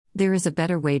There is a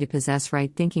better way to possess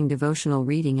right thinking: devotional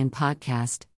reading and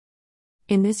podcast.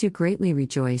 In this you greatly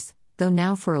rejoice, though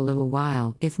now for a little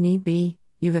while, if need be,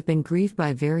 you have been grieved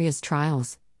by various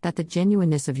trials, that the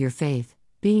genuineness of your faith,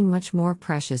 being much more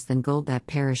precious than gold that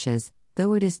perishes,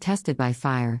 though it is tested by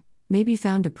fire, may be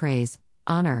found to praise,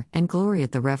 honor, and glory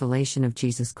at the revelation of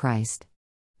Jesus Christ.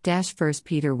 1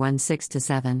 Peter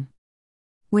 1:6-7.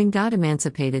 When God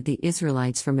emancipated the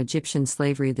Israelites from Egyptian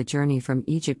slavery, the journey from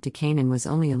Egypt to Canaan was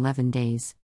only 11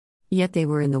 days. Yet they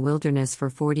were in the wilderness for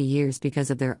 40 years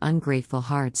because of their ungrateful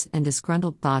hearts and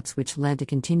disgruntled thoughts, which led to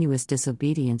continuous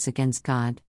disobedience against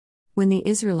God. When the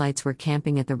Israelites were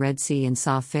camping at the Red Sea and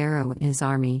saw Pharaoh and his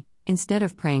army, instead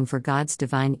of praying for God's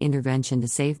divine intervention to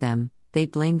save them, they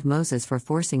blamed Moses for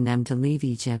forcing them to leave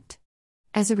Egypt.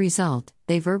 As a result,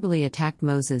 they verbally attacked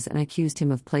Moses and accused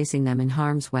him of placing them in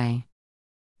harm's way.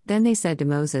 Then they said to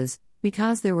Moses,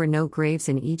 "Because there were no graves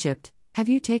in Egypt, have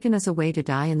you taken us away to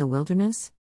die in the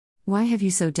wilderness? Why have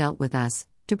you so dealt with us,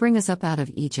 to bring us up out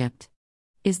of Egypt?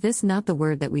 Is this not the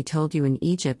word that we told you in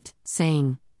Egypt,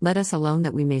 saying, 'Let us alone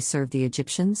that we may serve the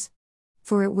Egyptians'?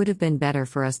 For it would have been better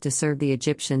for us to serve the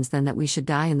Egyptians than that we should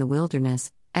die in the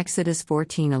wilderness." Exodus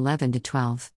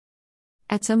 14:11-12.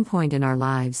 At some point in our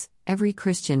lives, every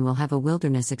Christian will have a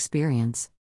wilderness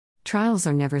experience. Trials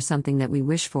are never something that we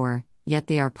wish for, yet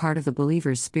they are part of the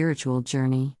believer's spiritual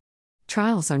journey.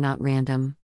 Trials are not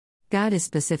random. God is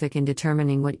specific in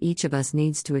determining what each of us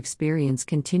needs to experience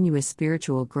continuous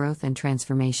spiritual growth and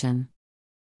transformation.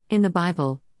 In the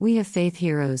Bible, we have faith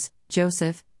heroes,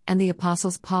 Joseph, and the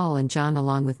apostles Paul and John,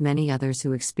 along with many others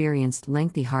who experienced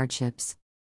lengthy hardships.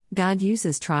 God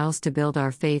uses trials to build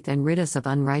our faith and rid us of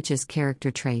unrighteous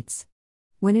character traits.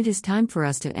 When it is time for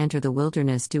us to enter the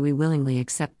wilderness, do we willingly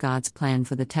accept God's plan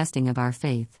for the testing of our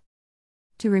faith?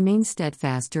 To remain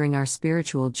steadfast during our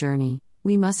spiritual journey,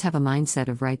 we must have a mindset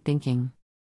of right thinking.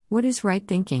 What is right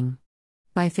thinking?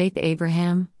 By faith,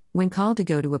 Abraham, when called to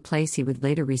go to a place he would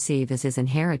later receive as his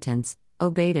inheritance,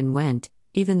 obeyed and went,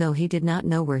 even though he did not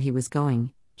know where he was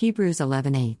going. Hebrews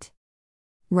 11:8.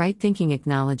 Right thinking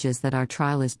acknowledges that our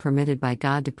trial is permitted by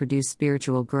God to produce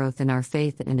spiritual growth in our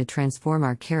faith and to transform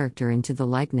our character into the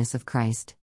likeness of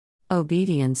Christ.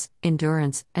 Obedience,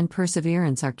 endurance, and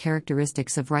perseverance are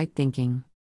characteristics of right thinking.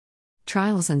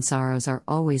 Trials and sorrows are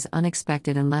always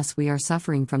unexpected unless we are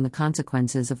suffering from the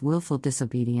consequences of willful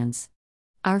disobedience.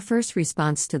 Our first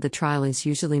response to the trial is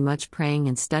usually much praying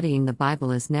and studying the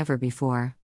Bible as never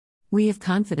before. We have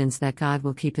confidence that God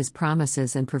will keep His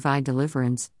promises and provide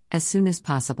deliverance as soon as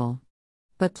possible.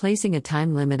 But placing a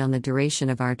time limit on the duration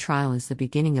of our trial is the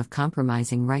beginning of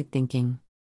compromising right thinking.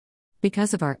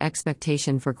 Because of our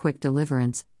expectation for quick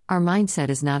deliverance, our mindset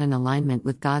is not in alignment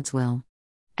with God's will.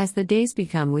 As the days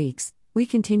become weeks, we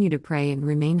continue to pray and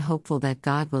remain hopeful that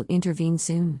God will intervene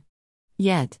soon.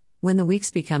 Yet, when the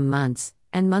weeks become months,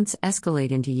 and months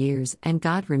escalate into years, and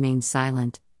God remains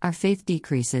silent, our faith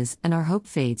decreases and our hope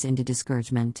fades into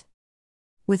discouragement.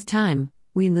 With time,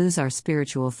 we lose our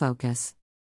spiritual focus.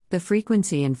 The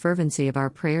frequency and fervency of our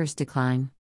prayers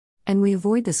decline. And we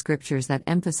avoid the scriptures that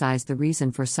emphasize the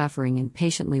reason for suffering and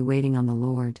patiently waiting on the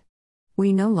Lord.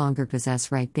 We no longer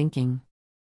possess right thinking.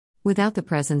 Without the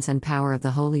presence and power of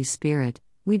the Holy Spirit,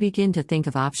 we begin to think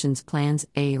of options, plans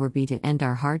A or B to end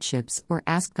our hardships, or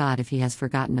ask God if He has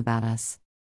forgotten about us.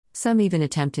 Some even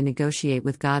attempt to negotiate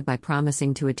with God by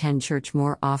promising to attend church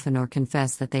more often or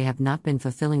confess that they have not been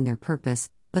fulfilling their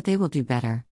purpose, but they will do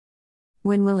better.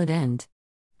 When will it end?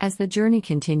 As the journey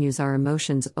continues, our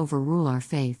emotions overrule our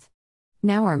faith.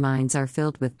 Now our minds are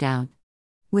filled with doubt.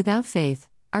 Without faith,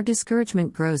 our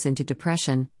discouragement grows into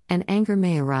depression, and anger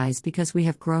may arise because we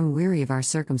have grown weary of our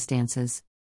circumstances.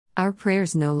 Our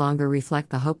prayers no longer reflect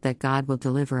the hope that God will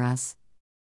deliver us.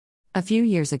 A few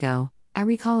years ago, I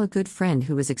recall a good friend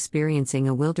who was experiencing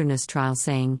a wilderness trial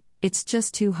saying, "It's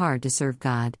just too hard to serve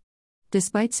God."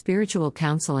 Despite spiritual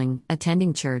counseling,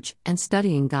 attending church, and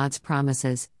studying God's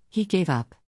promises, he gave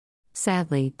up.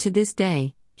 Sadly, to this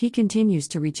day, he continues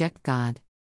to reject God.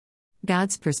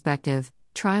 God's perspective: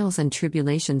 trials and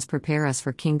tribulations prepare us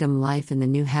for kingdom life in the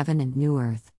new heaven and new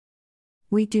earth.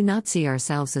 We do not see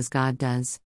ourselves as God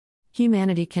does.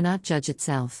 Humanity cannot judge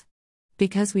itself.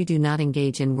 Because we do not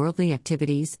engage in worldly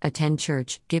activities, attend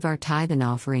church, give our tithe and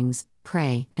offerings,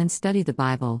 pray, and study the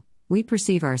Bible, we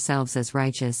perceive ourselves as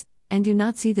righteous, and do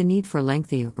not see the need for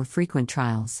lengthy or frequent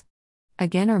trials.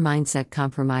 Again, our mindset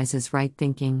compromises right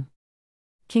thinking.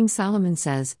 King Solomon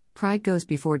says, "Pride goes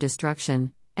before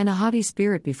destruction, and a haughty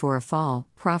spirit before a fall."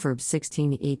 Proverbs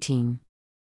 16:18.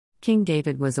 King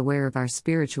David was aware of our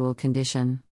spiritual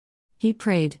condition. He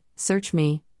prayed, "Search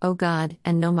me, O God,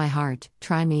 and know my heart,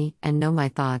 try me, and know my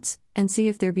thoughts, and see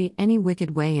if there be any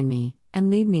wicked way in me, and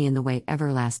lead me in the way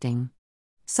everlasting.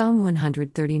 Psalm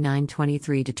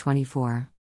 139:23-24.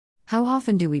 How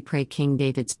often do we pray King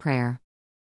David's prayer?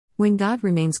 When God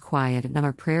remains quiet and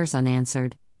our prayers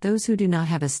unanswered, those who do not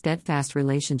have a steadfast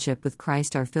relationship with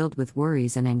Christ are filled with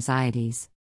worries and anxieties.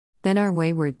 Then our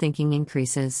wayward thinking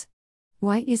increases.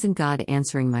 Why isn't God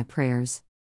answering my prayers?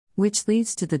 Which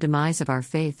leads to the demise of our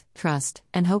faith, trust,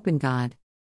 and hope in God.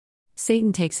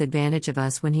 Satan takes advantage of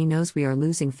us when he knows we are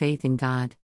losing faith in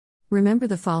God. Remember,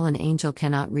 the fallen angel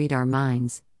cannot read our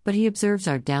minds, but he observes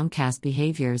our downcast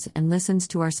behaviors and listens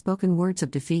to our spoken words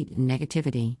of defeat and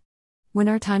negativity. When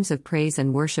our times of praise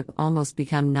and worship almost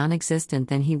become non-existent,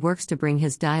 then he works to bring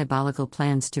his diabolical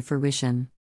plans to fruition.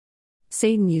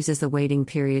 Satan uses the waiting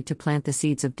period to plant the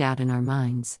seeds of doubt in our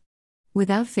minds.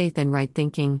 Without faith and right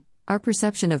thinking, our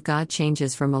perception of God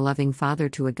changes from a loving Father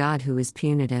to a God who is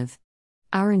punitive.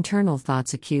 Our internal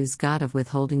thoughts accuse God of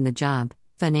withholding the job,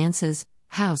 finances,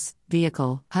 house,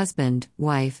 vehicle, husband,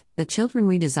 wife, the children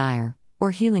we desire,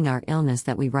 or healing our illness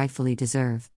that we rightfully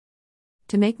deserve.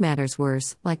 To make matters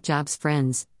worse, like Job's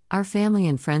friends, our family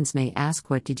and friends may ask,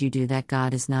 what did you do that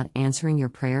God is not answering your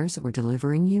prayers or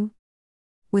delivering you?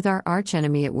 With our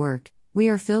archenemy at work, we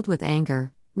are filled with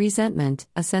anger, resentment,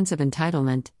 a sense of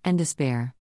entitlement, and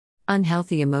despair.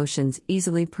 Unhealthy emotions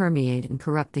easily permeate and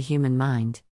corrupt the human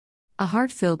mind. A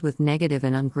heart filled with negative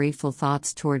and ungrateful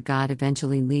thoughts toward God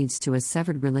eventually leads to a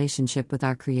severed relationship with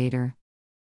our Creator.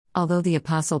 Although the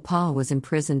Apostle Paul was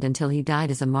imprisoned until he died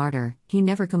as a martyr, he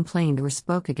never complained or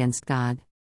spoke against God.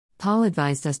 Paul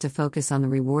advised us to focus on the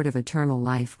reward of eternal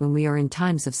life when we are in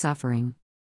times of suffering.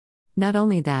 Not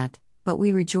only that, but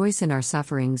we rejoice in our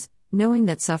sufferings, knowing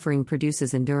that suffering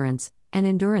produces endurance, and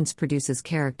endurance produces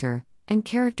character, and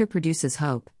character produces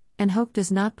hope, and hope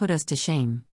does not put us to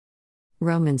shame.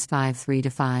 Romans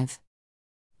 5:3-5.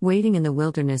 Waiting in the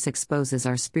wilderness exposes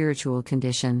our spiritual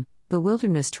condition. The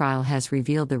wilderness trial has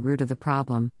revealed the root of the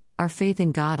problem. Our faith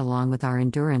in God along with our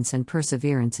endurance and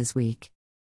perseverance is weak.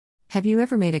 Have you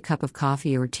ever made a cup of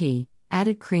coffee or tea,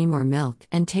 added cream or milk,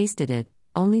 and tasted it,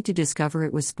 only to discover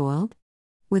it was spoiled?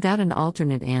 Without an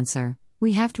alternate answer,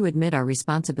 we have to admit our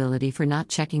responsibility for not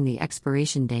checking the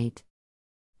expiration date.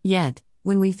 Yet,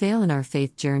 when we fail in our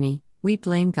faith journey, we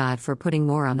blame God for putting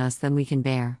more on us than we can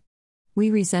bear. We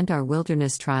resent our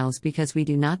wilderness trials because we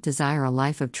do not desire a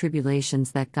life of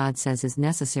tribulations that God says is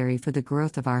necessary for the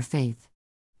growth of our faith.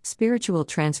 Spiritual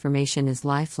transformation is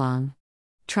lifelong.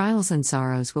 Trials and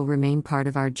sorrows will remain part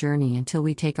of our journey until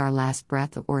we take our last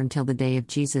breath or until the day of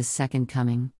Jesus' second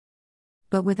coming.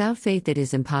 But without faith it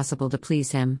is impossible to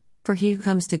please Him, for he who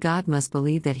comes to God must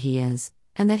believe that He is,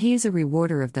 and that He is a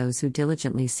rewarder of those who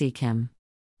diligently seek Him.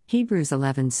 Hebrews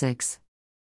 11:6.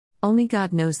 Only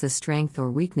God knows the strength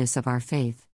or weakness of our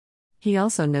faith. He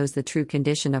also knows the true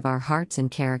condition of our hearts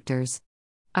and characters.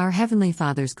 Our Heavenly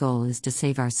Father's goal is to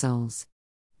save our souls.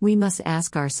 We must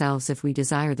ask ourselves if we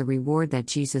desire the reward that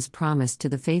Jesus promised to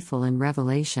the faithful in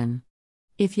Revelation.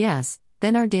 If yes,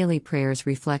 then our daily prayers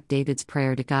reflect David's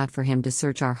prayer to God for Him to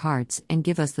search our hearts and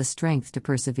give us the strength to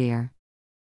persevere.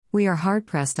 We are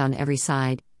hard-pressed on every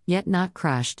side, yet not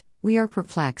crushed. We are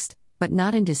perplexed, but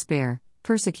not in despair,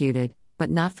 persecuted, but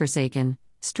not forsaken,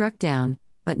 struck down,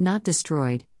 but not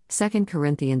destroyed. 2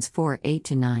 Corinthians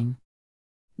 4:8-9.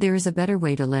 There is a better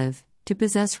way to live, to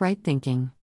possess right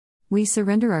thinking. We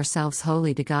surrender ourselves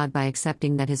wholly to God by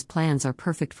accepting that His plans are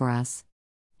perfect for us.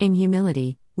 In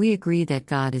humility, we agree that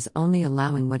God is only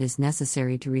allowing what is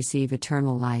necessary to receive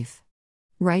eternal life.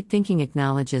 Right thinking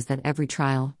acknowledges that every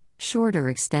trial, short or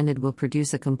extended, will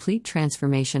produce a complete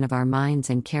transformation of our minds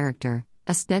and character,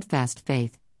 a steadfast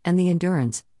faith, and the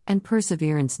endurance and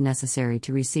perseverance necessary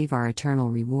to receive our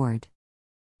eternal reward.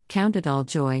 Count it all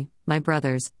joy, my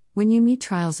brothers, when you meet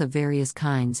trials of various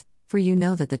kinds, for you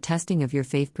know that the testing of your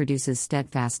faith produces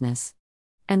steadfastness.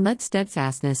 And let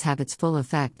steadfastness have its full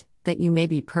effect, that you may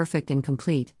be perfect and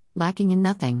complete, lacking in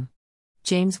nothing.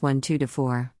 James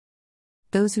 1:2-4.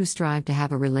 Those who strive to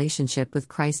have a relationship with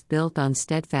Christ built on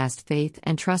steadfast faith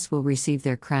and trust will receive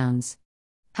their crowns.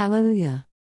 Hallelujah.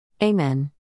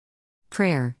 Amen.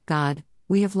 Prayer. God,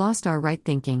 we have lost our right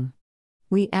thinking.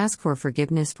 We ask for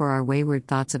forgiveness for our wayward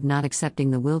thoughts of not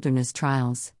accepting the wilderness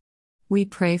trials. We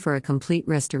pray for a complete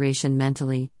restoration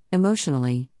mentally,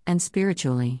 emotionally, and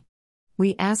spiritually.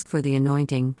 We ask for the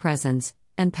anointing, presence,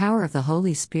 and power of the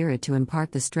Holy Spirit to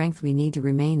impart the strength we need to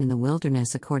remain in the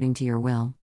wilderness according to your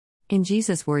will. In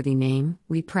Jesus' worthy name,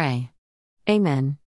 we pray. Amen.